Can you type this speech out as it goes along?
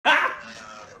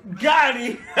Got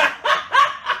him!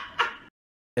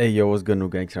 Hey yo, what's good, new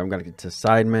gangster? I'm gonna get to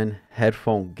Sidemen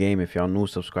Headphone game. If y'all new,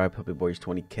 subscribe. Help your boys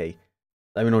 20K.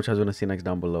 Let me know what y'all wanna see next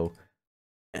down below.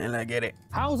 And let's get it.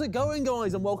 How's it going,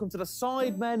 guys? And welcome to the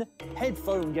Sidemen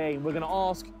Headphone game. We're gonna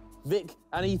ask Vic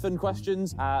and Ethan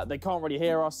questions. They can't really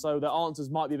hear us, so their answers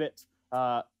might be a bit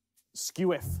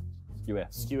skewiff.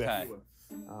 Okay.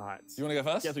 All right. You want to go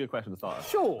first? That's a good question to start.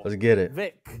 Sure. Let's get it.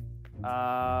 Vic,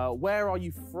 where are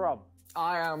you from?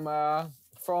 I am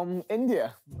from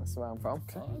India. That's where I'm from.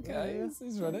 Okay,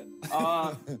 he's read it.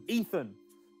 Ethan,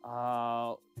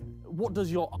 what does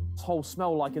your asshole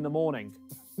smell like in the morning?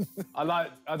 I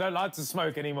don't like to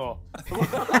smoke anymore.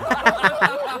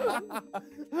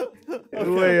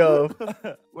 Way off.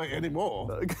 Wait,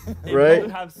 anymore? Right? If you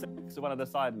have sex with one of the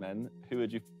Sidemen, who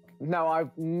would you? No,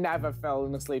 I've never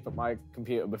fallen asleep at my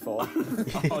computer before.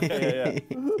 Okay,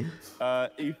 yeah.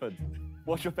 Ethan,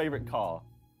 what's your favourite car?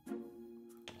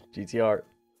 GTR.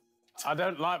 I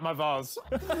don't like my vase.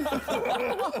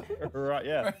 Right,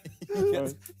 yeah.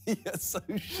 He gets so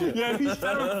shit. Yeah, he's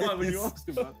terrified when you asked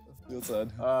him that. Your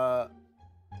turn.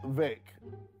 Vic,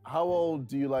 how old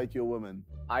do you like your women?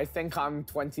 I think I'm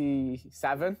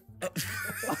 27.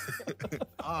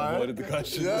 Avoided the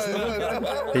question.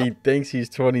 He thinks he's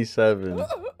 27.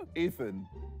 Ethan,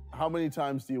 how many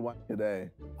times do you want a day?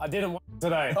 I didn't want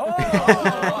today.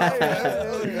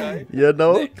 Okay. You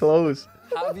know, Nick. close.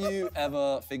 Have you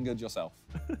ever fingered yourself?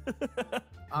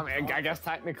 I mean, I guess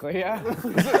technically, yeah.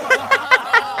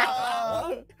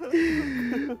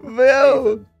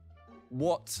 Bill.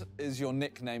 What is your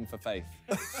nickname for Faith?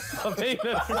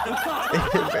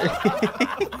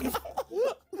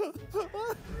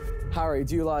 Harry,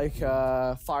 do you like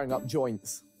firing up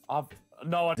joints?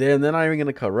 No, Damn, they're not even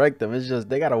gonna correct them. It's just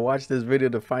they gotta watch this video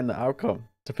to find the outcome,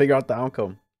 to figure out the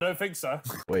outcome. I don't think so.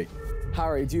 Wait.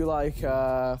 Harry, do you like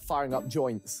firing up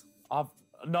joints?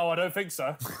 No, I don't think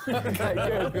so.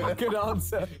 Okay, good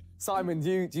answer. Simon,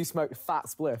 do you smoke fat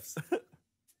spliffs?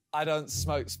 I don't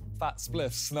smoke fat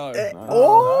spliffs, no.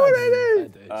 Oh,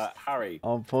 that is. Harry,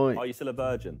 On point. are you still a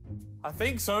virgin? I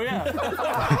think so, yeah.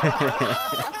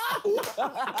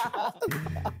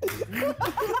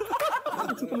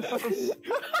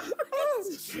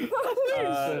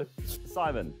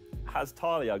 Simon, has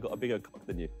Talia got a bigger cock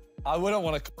than you? I wouldn't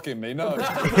want to cook in me, no.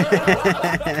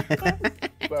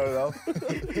 Fair enough.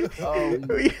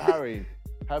 Harry,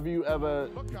 have you ever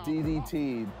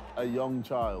DDT'd a young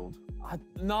child?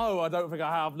 No, I don't think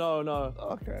I have. No.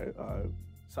 Okay,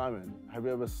 Simon, have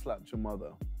you ever slapped your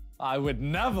mother? I would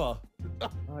never. Oh,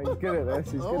 he's good at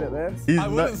this. He's good at this. He's I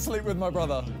not. wouldn't sleep with my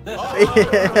brother. He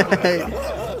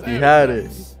had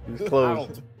it. He was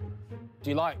close. Do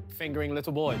you like fingering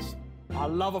little boys? I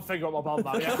love a finger up my bum,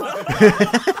 man.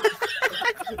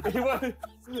 Yeah.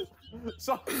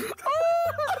 So,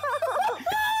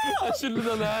 I shouldn't have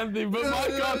done that, Andy, but my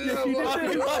God,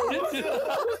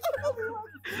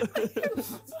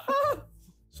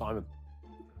 Simon,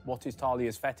 what is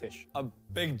Talia's fetish? A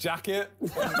big jacket.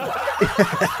 Who's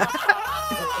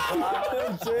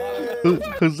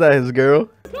that, his girl?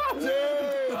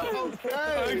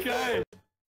 Okay.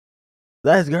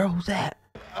 That his girl? Who's that?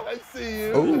 I see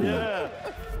you. Oh. Yeah.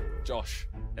 Josh,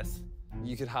 Yes.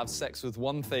 you could have sex with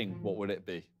one thing, what would it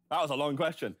be? That was a long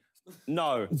question.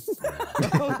 No.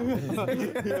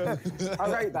 I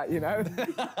rate that, you know.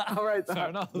 I rate that. Fair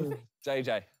enough.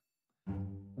 JJ,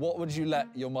 what would you let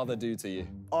your mother do to you?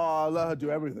 Oh, I'll let her do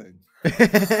everything. but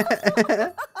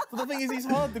the thing is, he's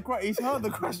heard the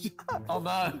question. Oh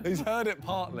no, he's heard it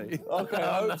partly. Okay,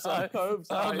 I hope so.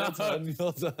 Your turn.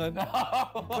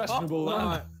 Questionable. All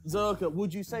right. Zerka,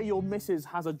 would you say your missus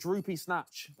has a droopy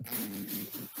snatch?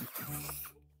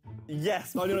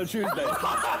 Yes, only on a Tuesday.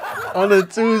 On a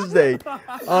Tuesday.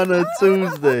 On a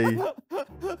Tuesday. I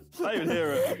didn't even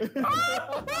hear it.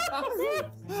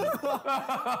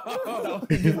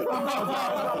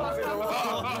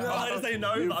 I didn't say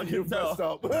no, but I You can tell. messed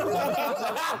up.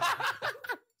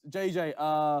 JJ,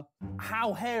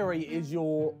 how hairy is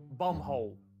your bum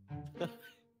hole?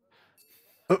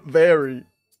 Very.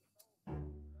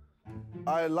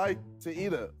 I like to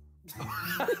eat it.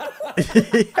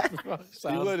 He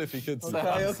would if he could. Okay.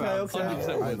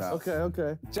 100% would.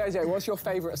 Okay. JJ, what's your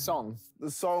favourite song? The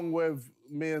song with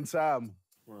me and Sam.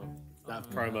 That's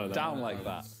promo. Down like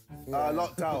that.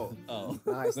 Locked out. Oh.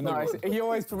 Nice. He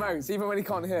always promotes, even when he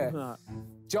can't hear.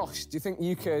 Josh, do you think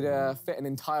you could fit an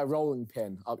entire rolling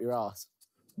pin up your ass?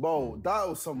 Bro, that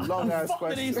was some long ass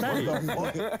What did he question.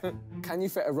 say? Can you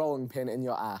fit a rolling pin in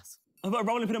your ass? I've got a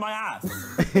rolling pin in my ass.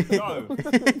 No.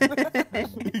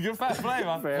 You're fat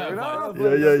flavour. Fair enough.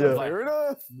 Yeah. Fair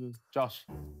enough. Josh,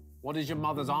 What does your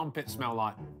mother's armpit smell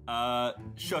like?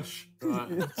 Shush.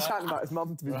 He's chatting about his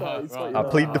mum to be fair. He's right. like, I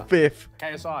plead the fifth.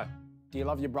 KSI, do you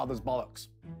love your brother's bollocks?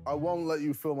 I won't let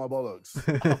you feel my bollocks.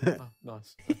 Oh,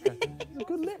 nice. It's a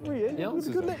good lip reading. Yeah, It's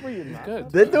a good lip reading, man. Good.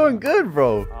 They're doing good,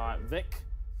 bro. All right, Vic.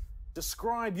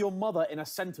 Describe your mother in a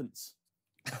sentence.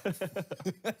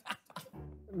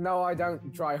 no, I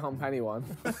don't dry hump anyone.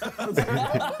 That's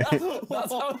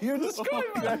how you describe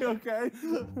it. Okay.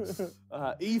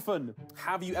 Ethan,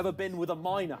 have you ever been with a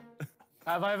minor?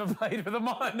 Have I ever played with a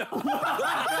minor?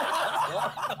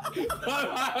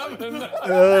 I haven't.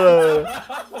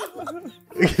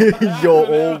 Yo,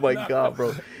 oh my god,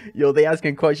 bro. Yo, they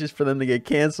asking questions for them to get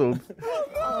canceled.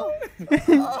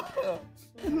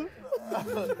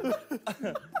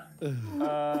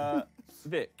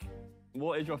 Vic,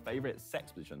 what is your favorite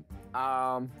sex position?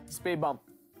 Speed bump.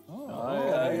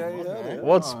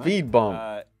 What speed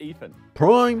bump? Ethan,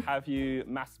 Prime? have you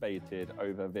masturbated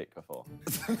over Vic before?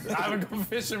 I haven't gone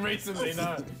fishing recently,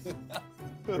 no.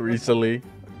 Recently.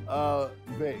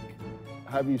 Vic,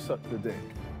 have you sucked a dick?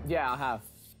 Yeah, I have.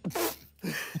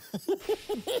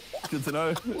 Good to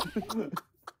know.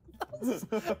 He was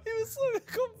so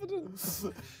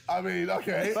confident. I mean,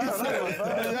 okay.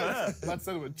 That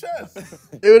said it with chest.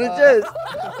 With a chest.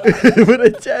 With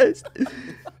a chest.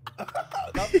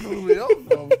 That threw me off,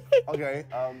 bro. Okay,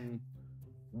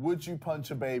 would you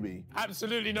punch a baby?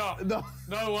 Absolutely not. No.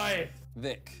 No way.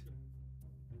 Vic,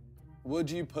 would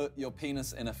you put your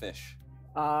penis in a fish?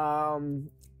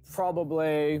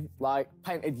 Probably like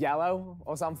painted yellow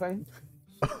or something.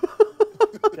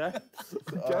 Okay.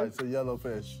 Alright, so yellow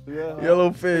fish.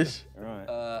 Yellow fish.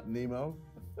 Right. Nemo?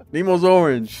 Nemo's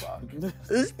orange.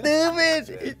 It's stupid.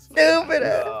 It's stupid.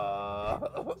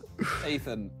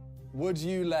 Ethan, would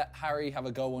you let Harry have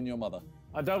a go on your mother?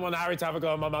 I don't want Harry to have a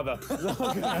go on my mother.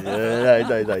 Yeah,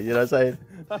 you know what I'm saying?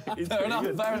 Fair enough,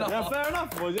 fair enough. Yeah, fair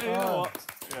enough, boys. Yeah, you know what?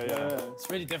 Yeah. It's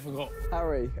really difficult.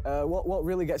 Harry, what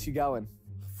really gets you going?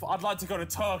 I'd like to go to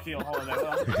Turkey on holiday.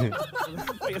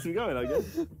 That gets me going, I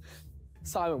guess.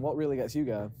 Simon, what really gets you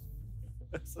going?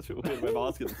 That's such a weird way of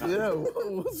asking that. Yeah,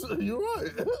 you're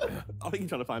right. I think you're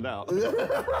trying to find out.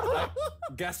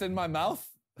 Gas in my mouth?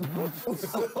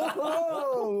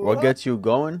 What gets you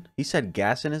going? He said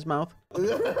gas in his mouth.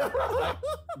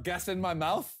 Gas in my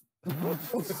mouth?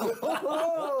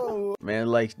 Man,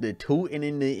 like the tooting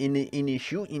in the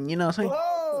shooting, you know what I'm saying?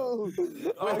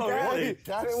 Really?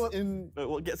 That's in.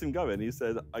 What gets him going? He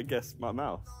said, I guess my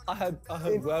mouth. I heard,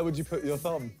 where would you put your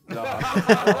thumb? No. That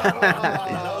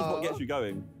was what gets you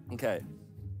going. Okay.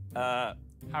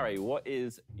 Harry, what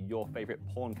is your favorite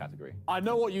porn category? I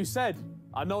know what you said.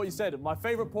 I know what you said. My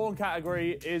favorite porn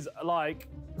category is like,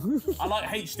 I like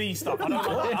HD stuff. I don't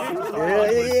like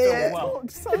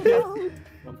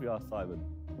Once we ask Simon,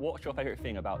 what's your favorite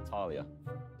thing about Talia?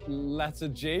 Letter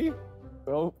G?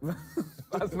 Oh,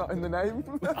 that's not in the name.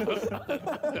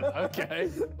 Okay.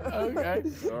 Okay.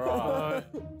 All right.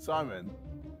 Simon.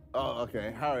 Oh,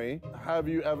 okay. Harry, have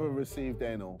you ever received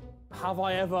anal? Have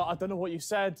I ever? I don't know what you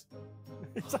said.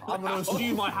 I'm going to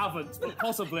assume I haven't, but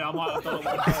possibly I might have done it.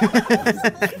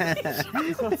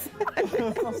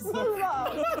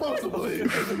 Possibly.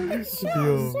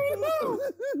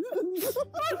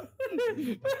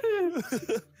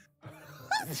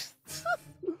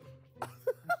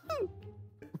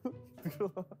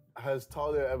 Has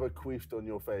Talia ever queefed on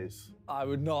your face? I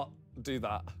would not do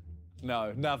that.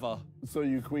 No, never. So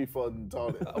you queef on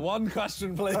Talia? One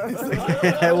question, please.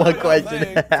 What question? Do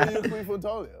you queef on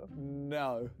Talia?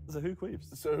 No. So who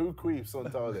queefs? So who queefs on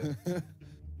Talia?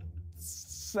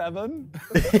 7?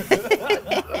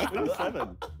 Who's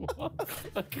 7?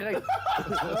 Okay.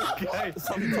 Okay,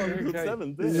 sometimes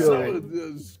 7. Someone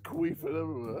just queefing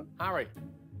everywhere. Harry, do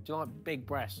you like big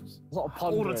breasts? A lot of All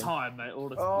the pondering. time, mate. All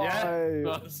the time. Oh, Yeah.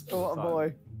 nice. What a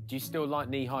boy. Do you still like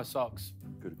knee-high socks?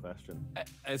 Good question.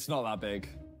 It's not that big.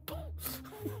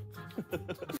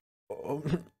 What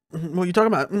are you talking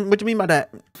about? What do you mean by that?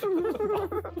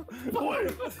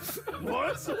 What?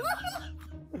 Nice.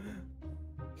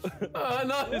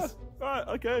 Right,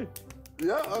 okay.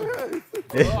 Yeah,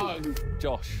 okay.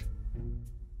 Josh,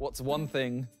 what's one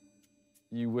thing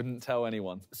you wouldn't tell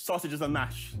anyone? Sausages and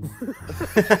mash.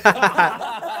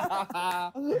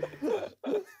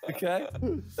 Okay.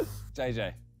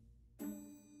 JJ.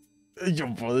 Yo,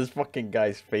 bro, this fucking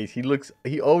guy's face.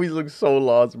 He always looks so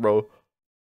lost, bro.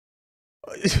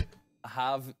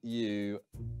 Have you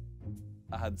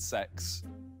had sex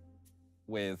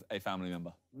with a family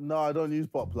member? No, I don't use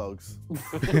butt plugs.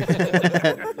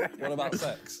 What about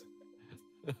sex?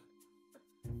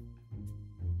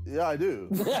 Yeah, I do.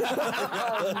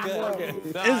 Okay.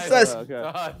 Incest.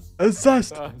 Okay.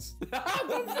 Incest.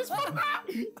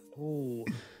 Ooh.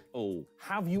 Oh,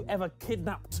 Have you ever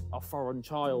kidnapped a foreign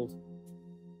child?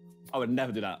 I would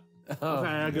never do that.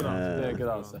 Okay, good answer. Yeah, good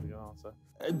answer. Good answer.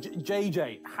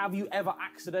 JJ, have you ever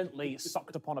accidentally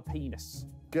sucked upon a penis?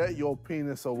 Get your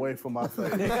penis away from my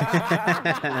face.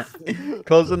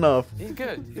 Close enough. He's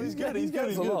good. He's good. He's good.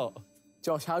 That's a lot.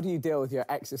 Josh, how do you deal with your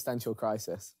existential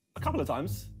crisis? A couple of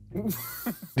times.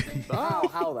 How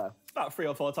though? About 3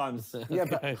 or 4 times. Yeah,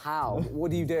 but how? What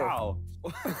do you do? How?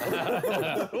 What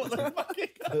the fuck?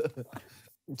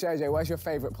 JJ, where's your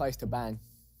favourite place to bang?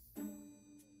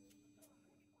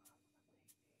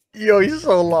 Yo, he's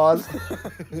so lost.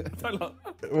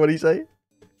 What do you say?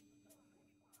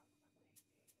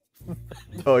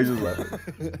 Oh, he's just laughing.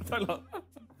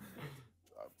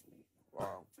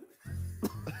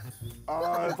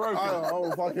 I don't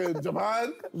know, fucking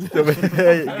Japan. Good.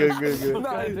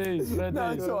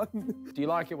 Nice one. Do you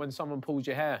like it when someone pulls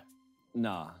your hair?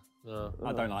 Nah, No.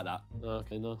 I don't like that.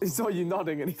 Okay, no. He saw you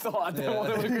nodding and he thought, I don't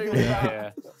want to agree with that.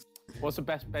 Yeah. What's the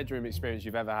best bedroom experience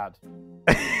you've ever had?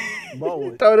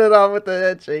 Bro, Turn it on with the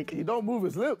head shake. he don't move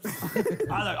his lips.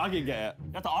 I can get it.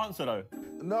 You have to answer though.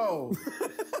 No.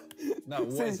 No,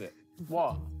 what is it?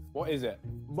 What? What is it?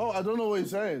 Bro, I don't know what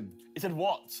he's saying. He said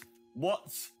what? What?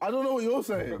 I don't know what you're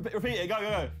saying. Repeat it.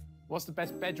 Go. What's the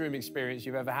best bedroom experience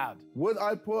you've ever had? Would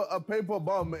I put a paper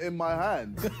bomb in my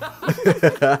hand?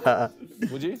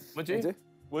 Would you? Would you?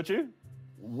 Would you?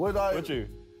 Would I? Would you?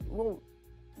 Well,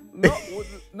 no,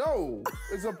 no.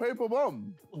 It's a paper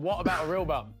bomb. What about a real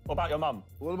bum? What about your mum?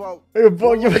 What about? Hey,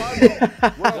 boy, what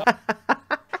about my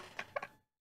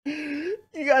mom?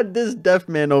 You got this deaf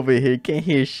man over here, can't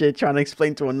hear shit, trying to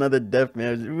explain to another deaf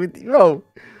man.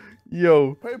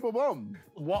 Yo. Paper bomb.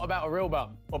 What about a real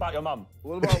bum? What about your mum?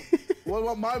 What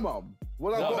about my mom?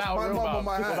 Would I What put about my real mom bum? on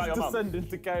my What about hand? your mum? Descend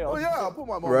into chaos. Oh yeah, I'll put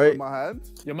my mom Right. on my hand.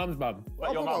 Your mum's bum.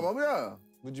 I'll your put my mum? mom, yeah.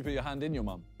 Would you put your hand in your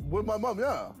mum? With my mom,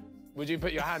 yeah. Would you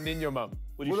put your hand in your mum?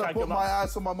 Would you Would I shag your put my mum?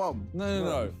 ass on my mom?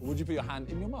 No. Would you put your hand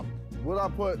in your mum? Would I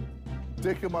put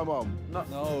dick in my mom?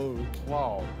 No.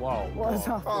 Whoa. What is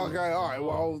that? Okay, all right,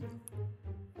 well.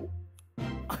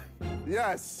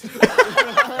 Yes.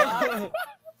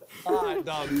 All right,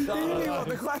 done. You knew what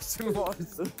the question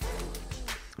was.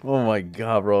 Oh my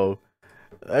god, bro.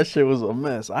 That shit was a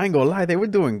mess. I ain't gonna lie, they were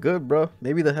doing good, bro.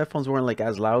 Maybe the headphones weren't like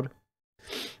as loud.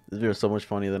 This video was so much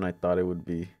funnier than I thought it would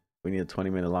be. We need a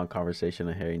 20-minute long conversation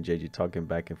of Harry and JJ talking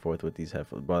back and forth with these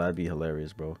headphones. Bro, that'd be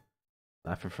hilarious, bro.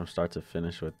 Laughing from start to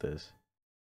finish with this.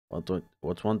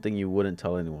 What's one thing you wouldn't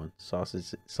tell anyone?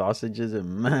 Sausages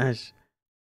and mash.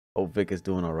 Hope Vic is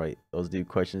doing all right. Those deep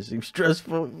questions seem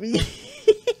stressful. Me.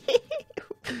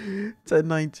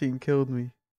 1019 killed me.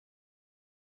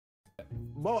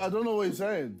 Bro, I don't know what he's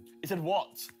saying. He said what?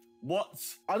 What?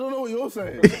 I don't know what you're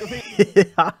saying.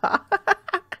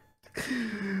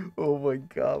 Oh my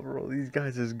god, bro. These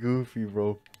guys is goofy,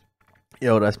 bro.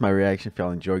 Yo, that's my reaction. If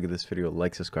y'all enjoyed this video,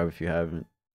 like, subscribe if you haven't.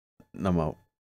 And I'm out.